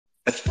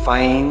A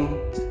faint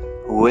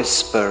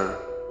whisper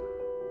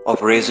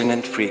of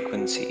resonant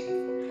frequency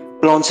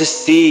plants a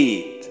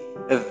seed,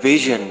 a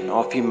vision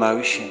of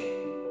emotion.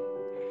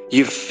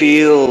 You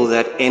feel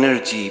that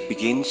energy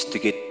begins to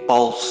get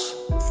pulse.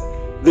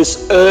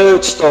 This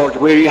urge starts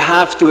where you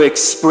have to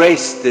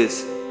express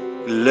this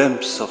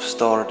glimpse of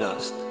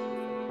stardust.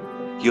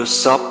 Your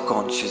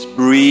subconscious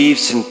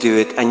breathes into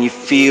it and you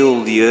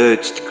feel the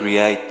urge to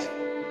create.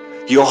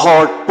 Your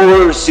heart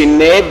pours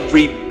in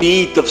every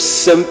beat of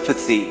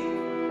sympathy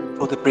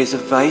for the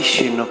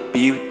preservation of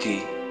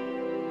beauty.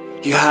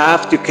 You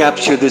have to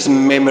capture this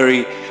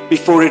memory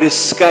before it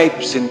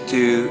escapes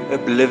into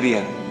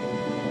oblivion.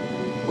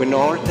 When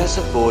art has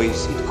a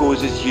voice, it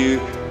causes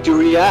you to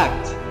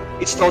react.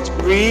 It starts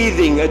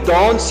breathing, a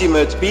dance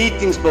emerges,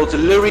 beatings builds,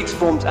 lyrics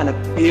forms, an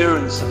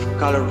appearance of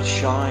color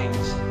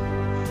shines.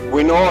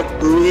 When art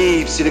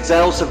breathes, it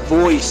exhales a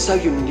voice so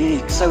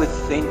unique, so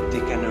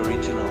authentic and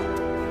original.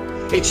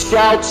 It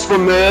shouts for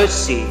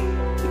mercy,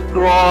 it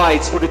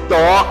cries for the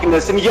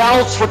darkness and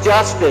yells for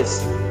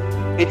justice.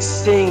 It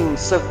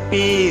sings of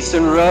peace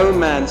and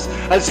romance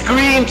and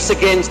screams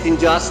against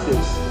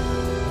injustice.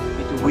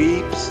 It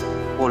weeps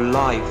for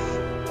life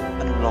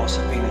and loss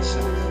of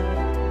innocence.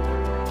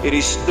 It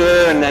is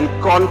stern and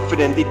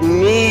confident, it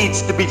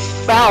needs to be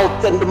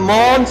felt and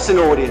demands an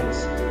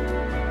audience.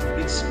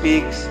 It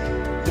speaks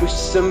through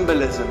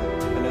symbolism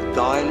and a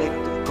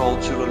dialect of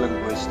cultural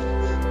linguistics.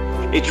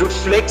 It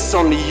reflects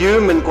on the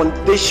human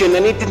condition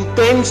and it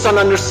intends on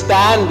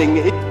understanding.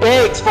 It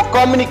begs for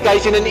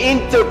communication and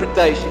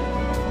interpretation.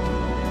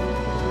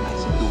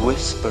 As it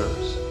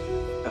whispers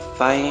a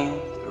faint,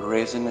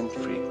 resonant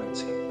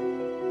frequency.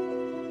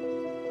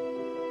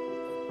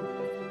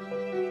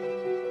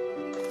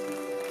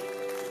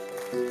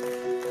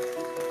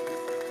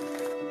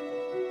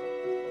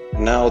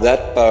 Now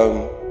that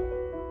poem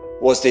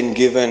was then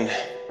given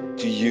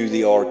to you,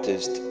 the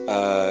artist,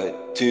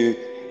 to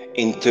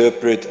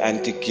interpret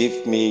and to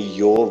give me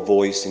your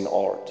voice in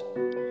art.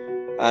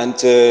 And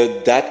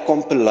that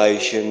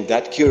compilation,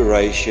 that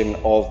curation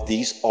of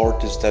these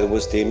artists that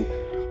was then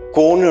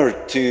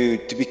cornered to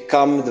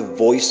become the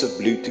voice of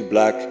Blue to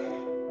Black,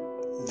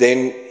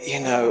 then,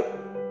 you know,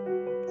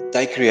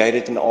 they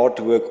created an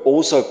artwork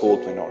also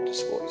called When Art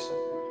Has a Voice.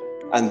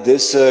 And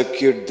this,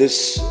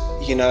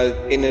 you know,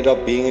 ended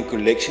up being a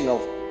collection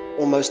of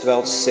almost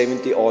about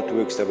 70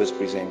 artworks that was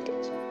presented.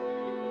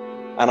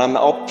 And I'm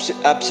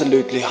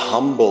absolutely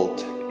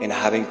humbled in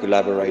having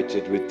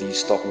collaborated with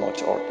these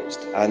top-notch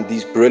artists and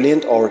these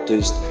brilliant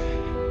artists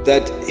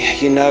that,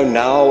 you know,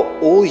 now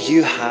all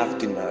you have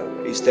to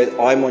know is that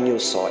I'm on your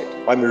side.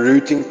 I'm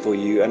rooting for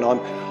you and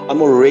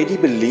I'm already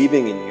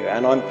believing in you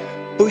and I'm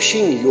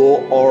pushing your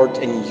art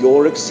and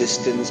your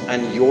existence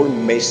and your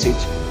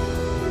message,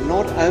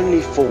 not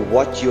only for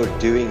what you're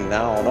doing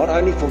now, not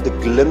only for the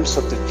glimpse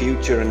of the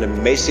future and the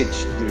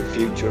message to the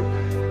future,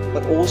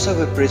 but also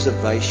a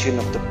preservation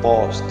of the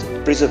past,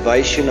 the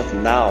preservation of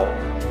now,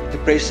 the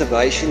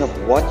preservation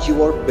of what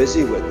you are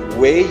busy with,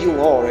 where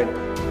you are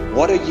and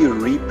what are you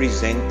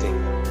representing.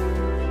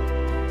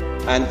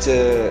 And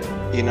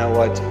you know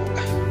what,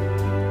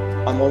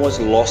 I'm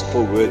almost lost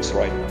for words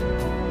right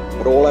now.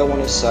 But all I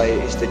want to say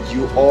is that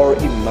you are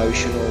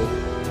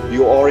emotional,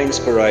 you are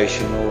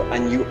inspirational,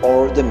 and you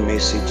are the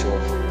message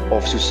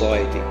of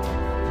society.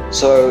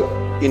 So,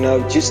 you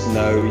know, just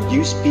know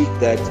you speak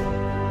that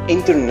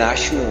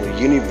international,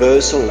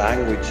 universal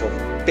language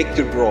of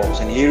pictographs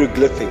and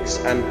hieroglyphics,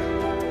 and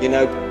you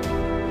know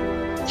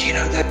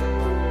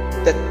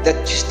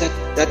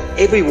that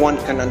everyone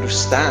can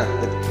understand.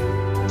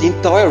 That the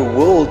entire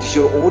world is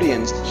your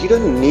audience. You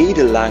don't need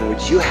a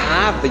language. You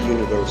have a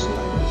universal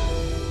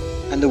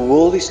language, and the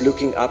world is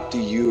looking up to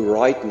you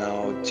right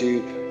now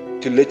to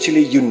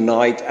literally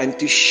unite and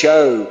to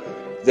show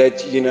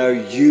that, you know,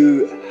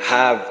 you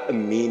have a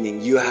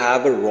meaning, you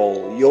have a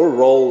role. Your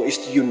role is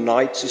to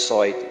unite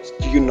societies,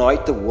 to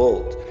unite the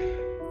world,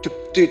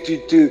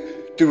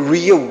 to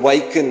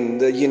reawaken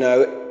the, you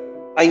know,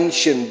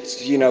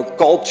 ancient, you know,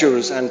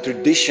 cultures and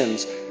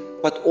traditions,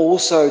 but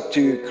also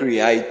to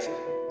create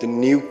the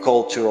new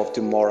culture of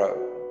tomorrow.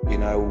 You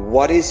know,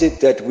 what is it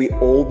that we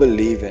all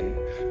believe in?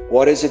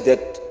 What is it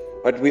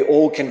that we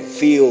all can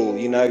feel?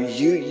 You know,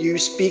 you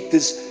speak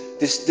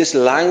this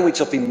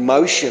language of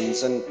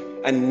emotions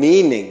and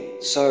meaning.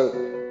 So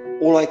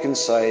all I can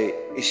say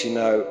is, you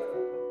know,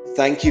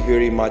 thank you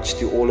very much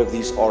to all of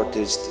these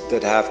artists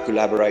that have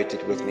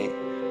collaborated with me.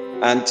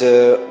 And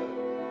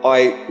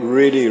I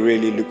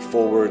really look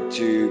forward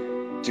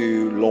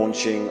to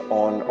launching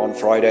on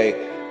Friday.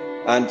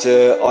 And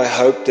I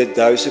hope that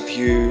those of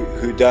you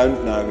who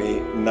don't know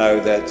me know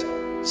that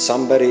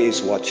somebody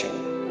is watching.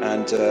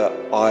 And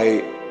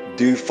I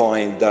do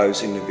find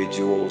those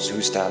individuals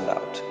who stand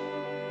out.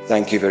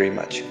 Thank you very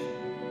much.